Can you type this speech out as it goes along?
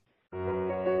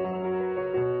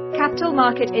Capital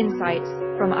Market Insights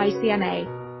from ICMA.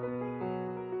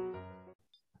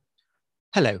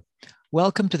 Hello,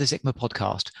 welcome to the ICMA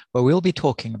podcast, where we'll be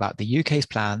talking about the UK's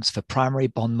plans for primary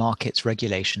bond markets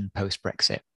regulation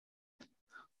post-Brexit.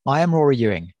 I am Rory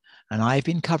Ewing, and I've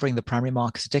been covering the primary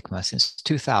markets at ICMA since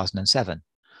 2007,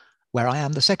 where I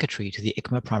am the secretary to the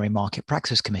ICMA Primary Market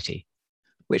Praxis Committee,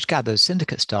 which gathers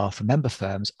syndicate staff from member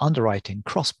firms underwriting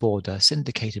cross-border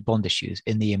syndicated bond issues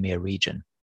in the EMEA region.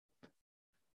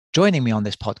 Joining me on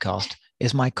this podcast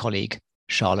is my colleague,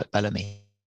 Charlotte Bellamy.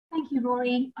 Thank you,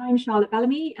 Rory. I'm Charlotte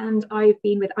Bellamy, and I've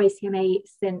been with ICMA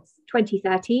since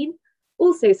 2013,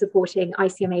 also supporting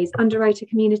ICMA's underwriter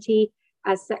community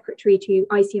as secretary to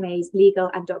ICMA's Legal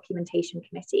and Documentation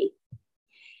Committee.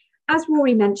 As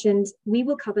Rory mentioned, we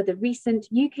will cover the recent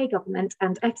UK government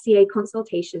and FCA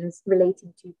consultations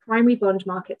relating to primary bond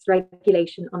markets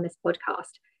regulation on this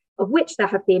podcast, of which there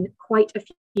have been quite a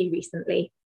few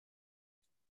recently.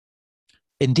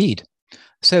 Indeed,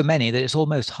 so many that it's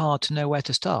almost hard to know where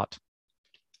to start.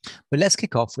 But let's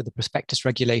kick off with the prospectus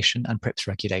regulation and PRIPS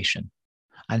regulation,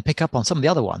 and pick up on some of the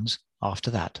other ones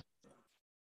after that.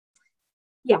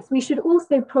 Yes, we should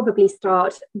also probably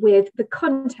start with the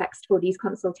context for these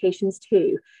consultations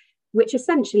too, which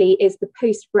essentially is the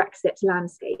post-Brexit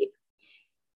landscape.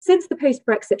 Since the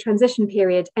post-Brexit transition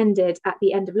period ended at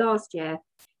the end of last year,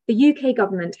 the UK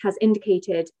government has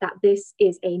indicated that this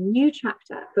is a new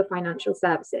chapter for financial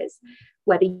services,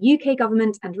 where the UK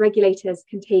government and regulators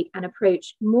can take an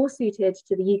approach more suited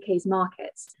to the UK's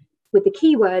markets, with the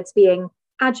key words being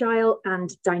agile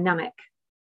and dynamic.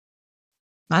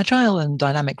 Agile and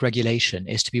dynamic regulation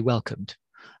is to be welcomed,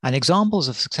 and examples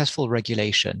of successful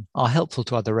regulation are helpful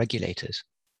to other regulators.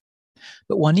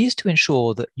 But one needs to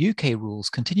ensure that UK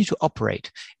rules continue to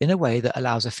operate in a way that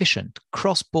allows efficient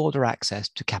cross-border access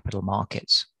to capital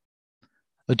markets.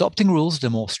 Adopting rules that are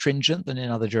more stringent than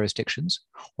in other jurisdictions,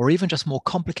 or even just more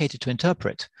complicated to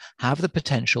interpret, have the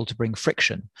potential to bring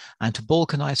friction and to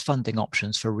balkanize funding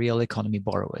options for real economy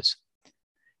borrowers.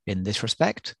 In this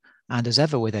respect, and as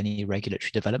ever with any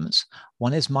regulatory developments,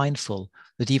 one is mindful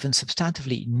that even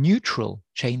substantively neutral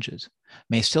changes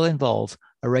may still involve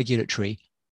a regulatory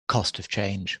cost of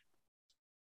change.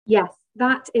 Yes,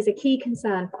 that is a key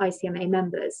concern for ICMA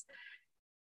members.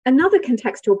 Another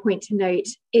contextual point to note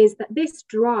is that this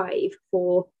drive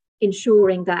for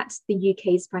ensuring that the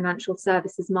UK's financial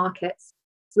services markets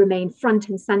remain front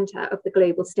and centre of the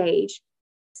global stage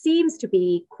seems to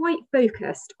be quite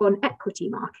focused on equity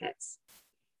markets.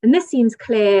 And this seems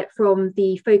clear from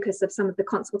the focus of some of the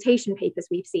consultation papers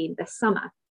we've seen this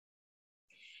summer.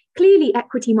 Clearly,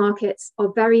 equity markets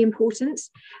are very important,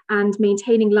 and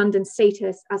maintaining London's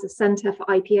status as a centre for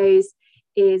IPOs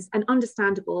is an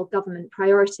understandable government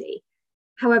priority.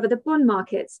 However, the bond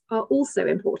markets are also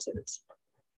important.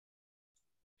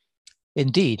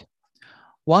 Indeed.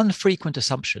 One frequent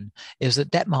assumption is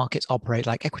that debt markets operate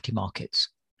like equity markets,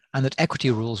 and that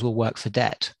equity rules will work for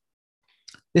debt.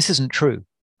 This isn't true.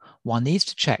 One needs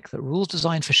to check that rules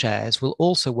designed for shares will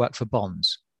also work for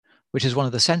bonds, which is one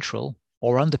of the central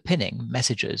or underpinning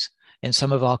messages in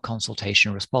some of our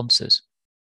consultation responses.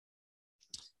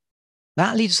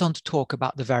 That leads us on to talk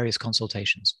about the various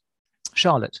consultations.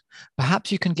 Charlotte,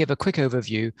 perhaps you can give a quick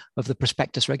overview of the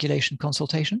prospectus regulation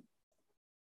consultation?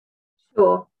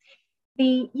 Sure.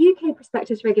 The UK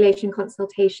prospectus regulation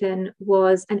consultation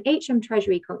was an HM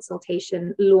Treasury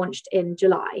consultation launched in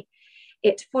July.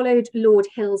 It followed Lord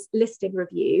Hill's listing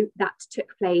review that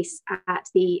took place at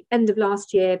the end of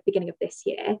last year, beginning of this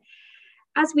year.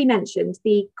 As we mentioned,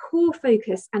 the core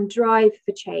focus and drive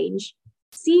for change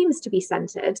seems to be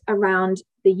centred around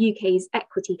the UK's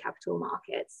equity capital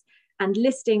markets and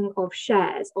listing of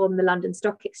shares on the London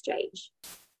Stock Exchange.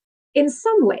 In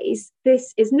some ways,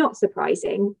 this is not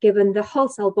surprising, given the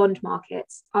wholesale bond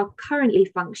markets are currently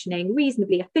functioning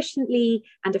reasonably efficiently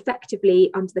and effectively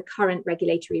under the current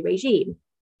regulatory regime.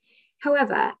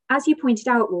 However, as you pointed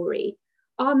out, Rory,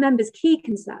 our members' key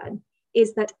concern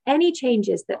is that any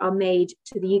changes that are made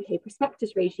to the UK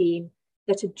prospectus regime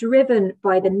that are driven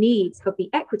by the needs of the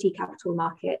equity capital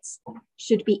markets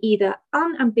should be either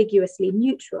unambiguously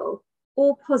neutral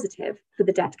or positive for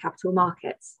the debt capital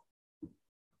markets.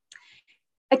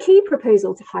 A key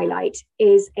proposal to highlight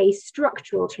is a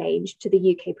structural change to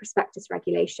the UK prospectus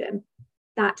regulation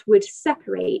that would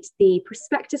separate the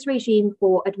prospectus regime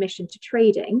for admission to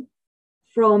trading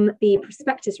from the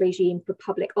prospectus regime for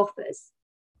public offers.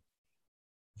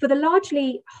 For the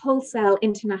largely wholesale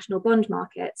international bond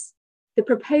markets, the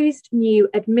proposed new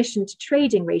admission to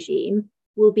trading regime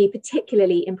will be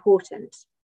particularly important.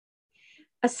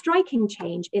 A striking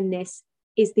change in this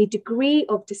is the degree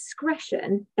of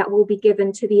discretion that will be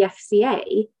given to the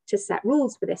FCA to set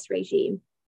rules for this regime,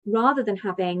 rather than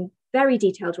having very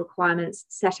detailed requirements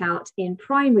set out in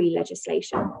primary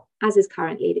legislation, as is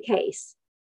currently the case.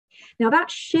 Now, that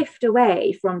shift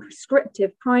away from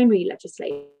prescriptive primary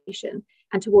legislation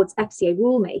and towards FCA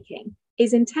rulemaking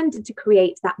is intended to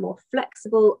create that more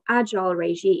flexible, agile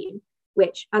regime,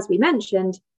 which, as we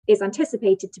mentioned, is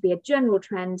anticipated to be a general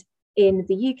trend in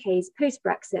the UK's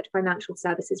post-Brexit financial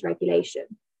services regulation.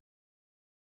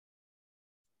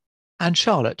 And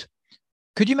Charlotte,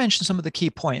 could you mention some of the key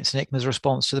points in ICMA's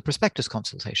response to the prospectus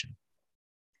consultation?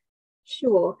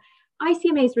 Sure.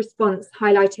 ICMA's response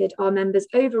highlighted our members'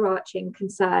 overarching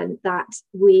concern that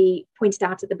we pointed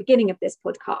out at the beginning of this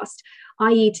podcast,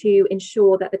 i.e. to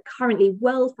ensure that the currently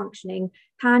well-functioning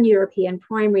pan-European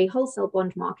primary wholesale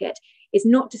bond market is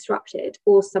not disrupted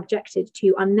or subjected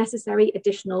to unnecessary,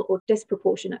 additional or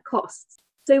disproportionate costs.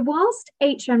 So whilst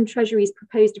HM Treasury's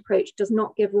proposed approach does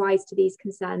not give rise to these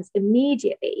concerns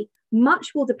immediately,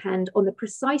 much will depend on the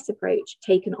precise approach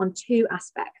taken on two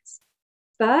aspects.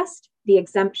 First, the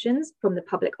exemptions from the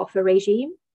public offer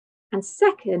regime, and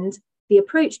second, the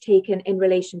approach taken in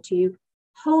relation to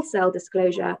wholesale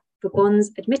disclosure for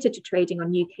bonds admitted to trading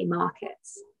on UK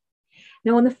markets.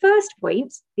 Now, on the first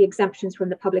point, the exemptions from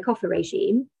the public offer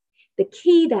regime, the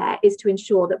key there is to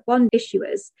ensure that bond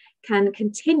issuers can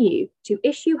continue to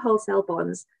issue wholesale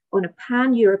bonds on a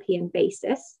pan-European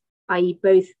basis, i.e.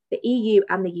 both the EU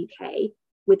and the UK,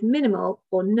 with minimal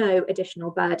or no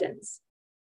additional burdens.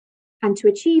 And to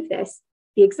achieve this,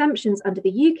 the exemptions under the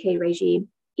UK regime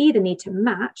either need to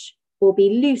match or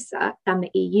be looser than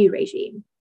the EU regime.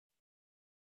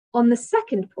 On the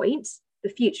second point, the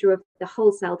future of the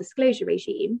wholesale disclosure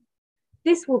regime,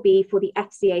 this will be for the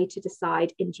FCA to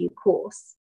decide in due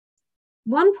course.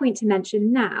 One point to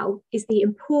mention now is the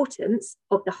importance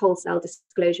of the wholesale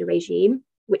disclosure regime,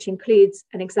 which includes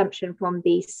an exemption from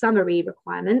the summary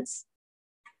requirements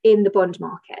in the bond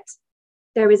market.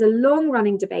 There is a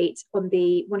long-running debate on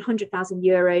the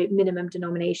 €100,000 minimum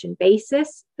denomination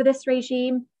basis for this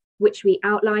regime, which we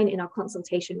outline in our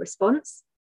consultation response.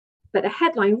 But the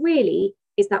headline really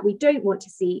is that we don't want to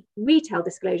see retail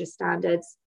disclosure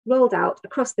standards rolled out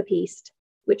across the piece,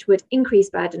 which would increase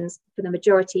burdens for the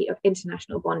majority of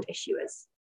international bond issuers.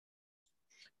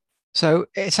 So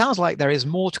it sounds like there is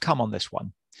more to come on this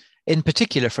one, in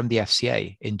particular from the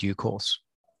FCA in due course.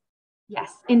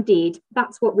 Yes, indeed.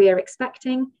 That's what we are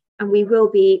expecting, and we will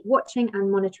be watching and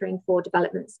monitoring for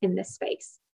developments in this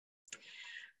space.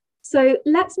 So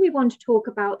let's move on to talk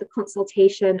about the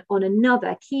consultation on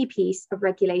another key piece of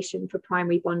regulation for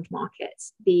primary bond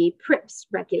markets, the PRIPS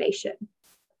regulation.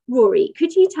 Rory,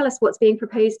 could you tell us what's being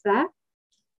proposed there?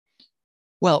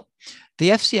 Well, the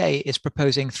FCA is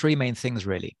proposing three main things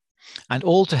really, and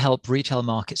all to help retail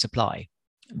market supply,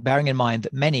 bearing in mind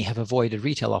that many have avoided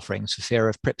retail offerings for fear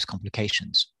of PRIPS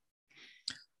complications.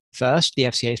 First, the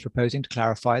FCA is proposing to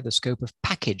clarify the scope of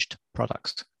packaged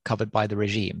products covered by the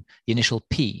regime, the initial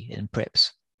P in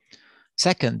PRIPS.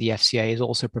 Second, the FCA is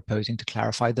also proposing to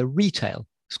clarify the retail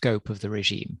scope of the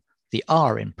regime, the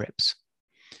R in PRIPS.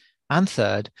 And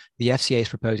third, the FCA is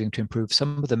proposing to improve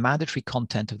some of the mandatory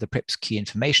content of the PRIPS Key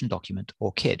Information Document,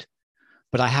 or KID.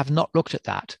 But I have not looked at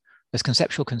that, as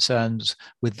conceptual concerns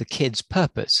with the KID's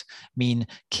purpose mean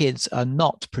KIDs are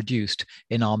not produced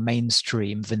in our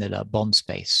mainstream vanilla bond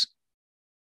space.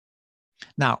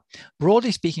 Now,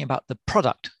 broadly speaking about the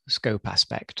product scope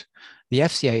aspect, the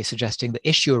FCA is suggesting that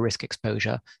issuer risk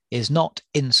exposure is not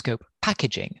in-scope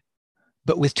packaging,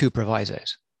 but with two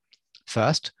provisos.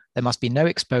 First, there must be no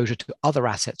exposure to other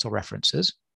assets or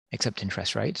references, except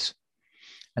interest rates.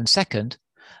 And second,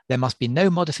 there must be no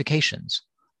modifications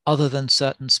other than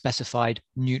certain specified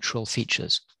neutral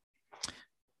features.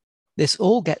 This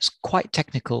all gets quite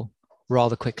technical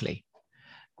rather quickly,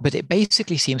 but it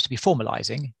basically seems to be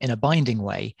formalizing, in a binding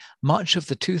way, much of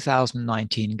the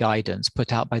 2019 guidance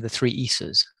put out by the three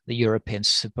ESAs, the European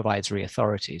supervisory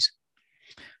authorities.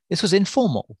 This was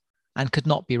informal and could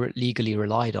not be legally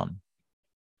relied on.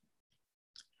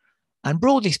 And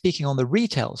broadly speaking, on the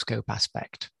retail scope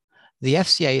aspect, the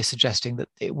FCA is suggesting that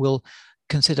it will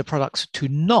consider products to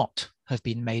not have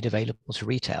been made available to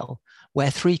retail where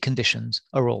three conditions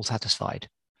are all satisfied.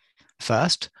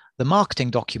 First, the marketing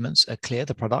documents are clear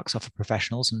the products are for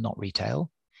professionals and not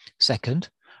retail. Second,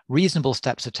 reasonable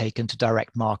steps are taken to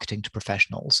direct marketing to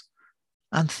professionals.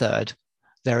 And third,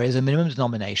 there is a minimum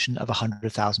denomination of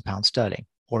 £100,000 sterling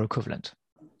or equivalent.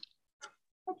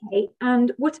 Okay,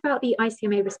 and what about the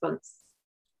ICMA response?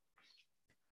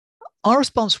 Our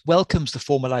response welcomes the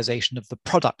formalization of the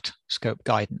product scope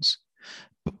guidance,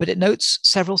 but it notes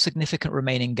several significant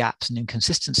remaining gaps and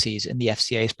inconsistencies in the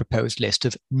FCA's proposed list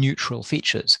of neutral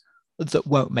features, that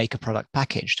won't make a product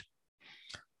packaged.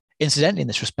 Incidentally, in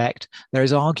this respect, there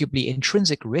is arguably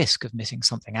intrinsic risk of missing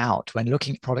something out when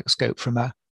looking at product scope from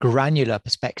a granular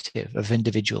perspective of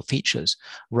individual features,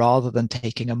 rather than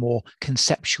taking a more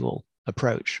conceptual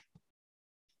approach.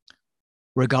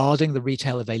 Regarding the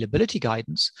retail availability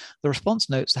guidance, the response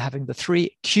notes that having the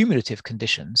three cumulative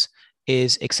conditions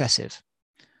is excessive.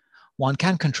 One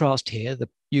can contrast here the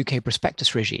UK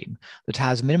prospectus regime that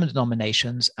has minimum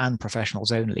denominations and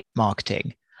professionals only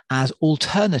marketing as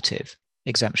alternative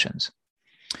exemptions.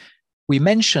 We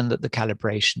mentioned that the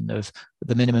calibration of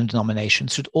the minimum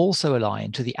denominations should also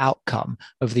align to the outcome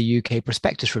of the UK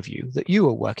prospectus review that you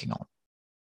are working on.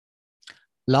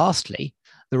 Lastly,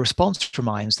 the response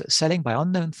reminds that selling by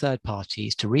unknown third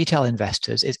parties to retail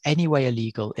investors is anyway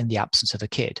illegal in the absence of a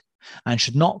KID and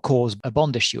should not cause a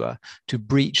bond issuer to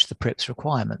breach the PRIIPs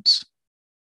requirements.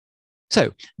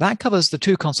 So that covers the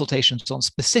two consultations on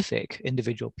specific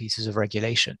individual pieces of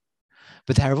regulation.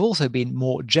 But there have also been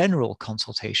more general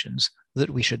consultations that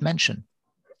we should mention.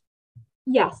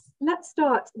 Yes, let's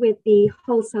start with the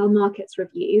Wholesale Markets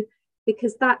Review,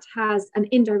 because that has an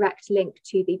indirect link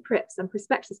to the PRIIPs and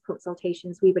prospectus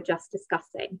consultations we were just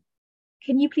discussing.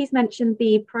 Can you please mention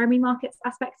the primary markets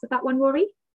aspects of that one, Rory?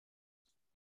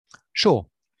 Sure.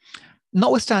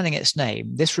 Notwithstanding its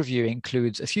name, this review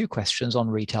includes a few questions on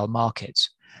retail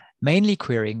markets, mainly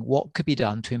querying what could be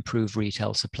done to improve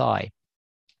retail supply.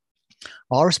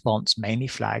 Our response mainly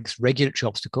flags regulatory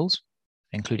obstacles,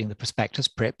 including the prospectus,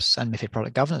 PRIIPs, and MiFID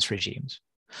product governance regimes,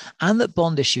 and that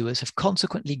bond issuers have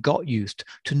consequently got used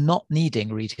to not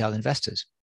needing retail investors.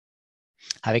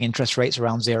 Having interest rates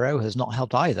around zero has not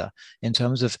helped either in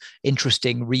terms of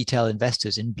interesting retail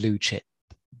investors in blue chip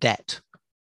debt.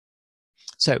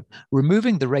 So,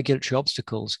 removing the regulatory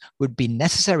obstacles would be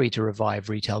necessary to revive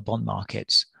retail bond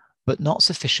markets, but not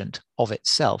sufficient of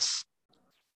itself.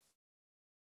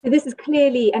 So this is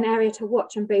clearly an area to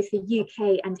watch on both the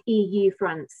UK and EU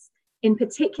fronts, in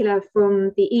particular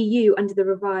from the EU under the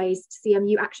revised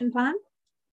CMU action plan?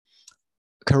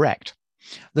 Correct.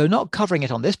 Though not covering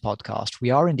it on this podcast,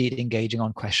 we are indeed engaging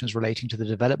on questions relating to the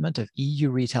development of EU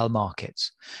retail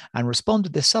markets and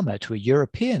responded this summer to a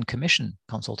European Commission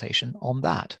consultation on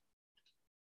that.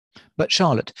 But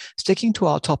Charlotte, sticking to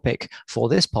our topic for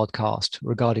this podcast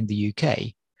regarding the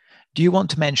UK, do you want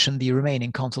to mention the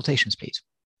remaining consultations, please?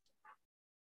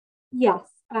 Yes,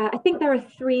 I think there are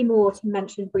three more to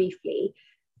mention briefly.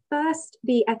 First,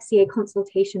 the FCA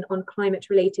consultation on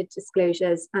climate-related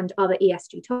disclosures and other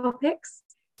ESG topics.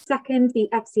 Second, the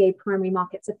FCA primary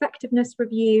markets effectiveness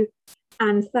review.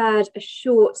 And third, a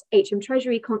short HM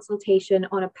Treasury consultation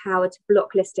on a power to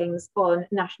block listings on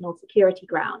national security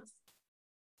grounds.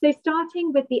 So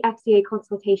starting with the FCA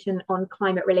consultation on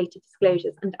climate-related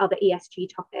disclosures and other ESG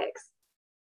topics,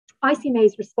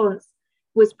 ICMA's response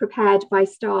was prepared by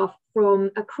staff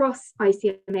from across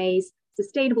ICMA's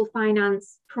sustainable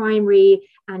finance, primary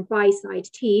and buy-side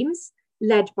teams,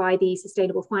 led by the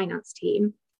sustainable finance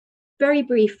team. Very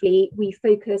briefly, we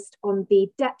focused on the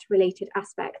debt-related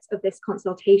aspects of this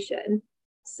consultation.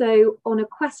 So on a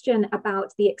question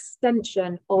about the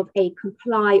extension of a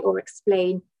comply or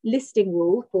explain listing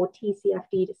rule for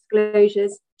TCFD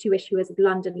disclosures to issuers of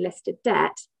London-listed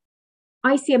debt,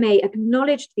 ICMA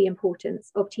acknowledged the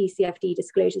importance of TCFD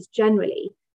disclosures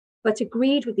generally, but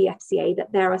agreed with the FCA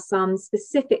that there are some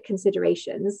specific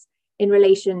considerations in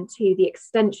relation to the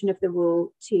extension of the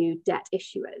rule to debt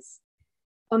issuers.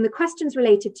 On the questions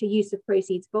related to use of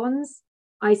proceeds bonds,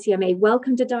 ICMA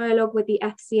welcomed a dialogue with the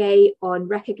FCA on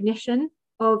recognition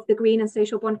of the green and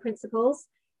social bond principles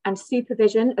and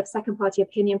supervision of second-party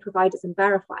opinion providers and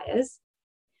verifiers.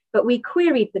 But we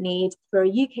queried the need for a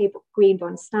UK green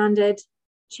bond standard,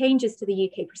 changes to the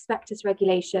UK prospectus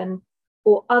regulation,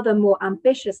 or other more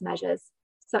ambitious measures,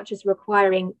 such as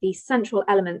requiring the central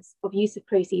elements of use of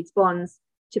proceeds bonds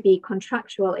to be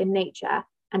contractual in nature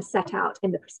and set out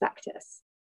in the prospectus.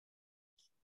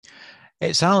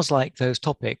 It sounds like those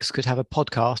topics could have a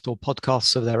podcast or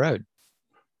podcasts of their own.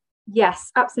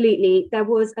 Yes, absolutely. There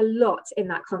was a lot in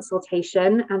that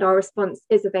consultation, and our response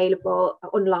is available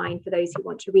online for those who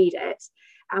want to read it.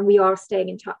 And we are staying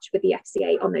in touch with the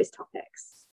FCA on those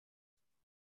topics.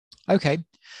 Okay.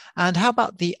 And how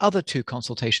about the other two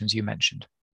consultations you mentioned?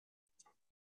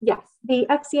 Yes, the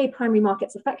FCA Primary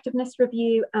Markets Effectiveness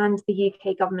Review and the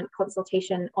UK government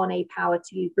consultation on a power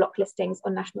to block listings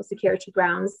on national security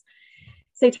grounds.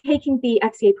 So taking the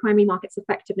FCA Primary Markets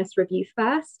Effectiveness Review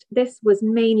first, this was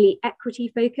mainly equity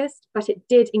focused, but it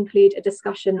did include a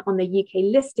discussion on the UK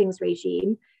listings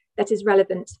regime that is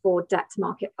relevant for debt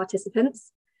market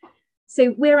participants.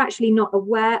 So we're actually not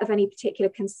aware of any particular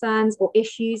concerns or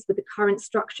issues with the current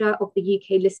structure of the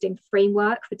UK listing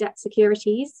framework for debt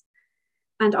securities.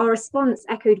 And our response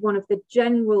echoed one of the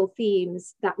general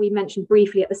themes that we mentioned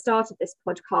briefly at the start of this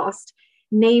podcast,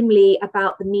 namely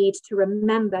about the need to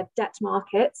remember debt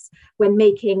markets when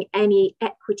making any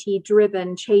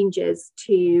equity-driven changes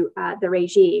to the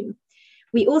regime.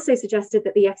 We also suggested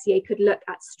that the FCA could look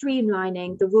at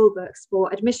streamlining the rulebooks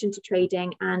for admission to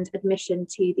trading and admission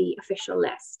to the official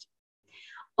list.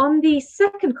 On the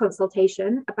second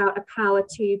consultation about a power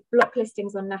to block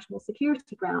listings on national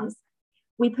security grounds,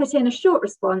 we put in a short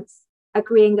response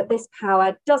agreeing that this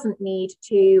power doesn't need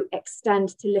to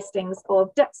extend to listings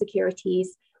of debt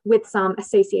securities with some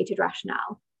associated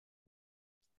rationale.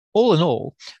 All in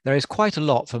all, there is quite a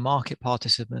lot for market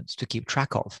participants to keep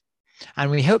track of,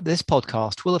 and we hope this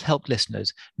podcast will have helped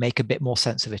listeners make a bit more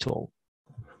sense of it all.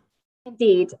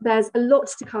 Indeed, there's a lot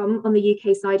to come on the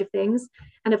UK side of things,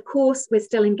 and of course, we're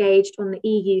still engaged on the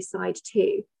EU side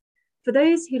too. For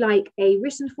those who like a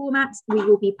written format, we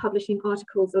will be publishing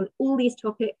articles on all these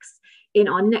topics in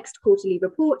our next quarterly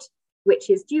report, which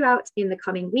is due out in the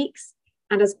coming weeks.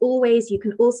 And as always, you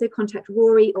can also contact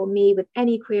Rory or me with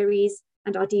any queries,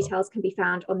 and our details can be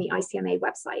found on the ICMA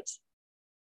website.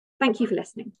 Thank you for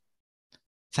listening.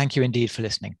 Thank you indeed for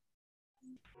listening.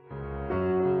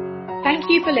 Thank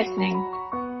you for listening.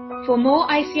 For more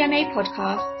ICMA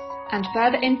podcasts and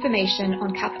further information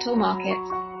on capital markets,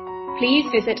 please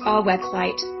visit our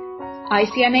website,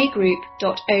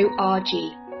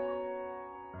 icmagroup.org.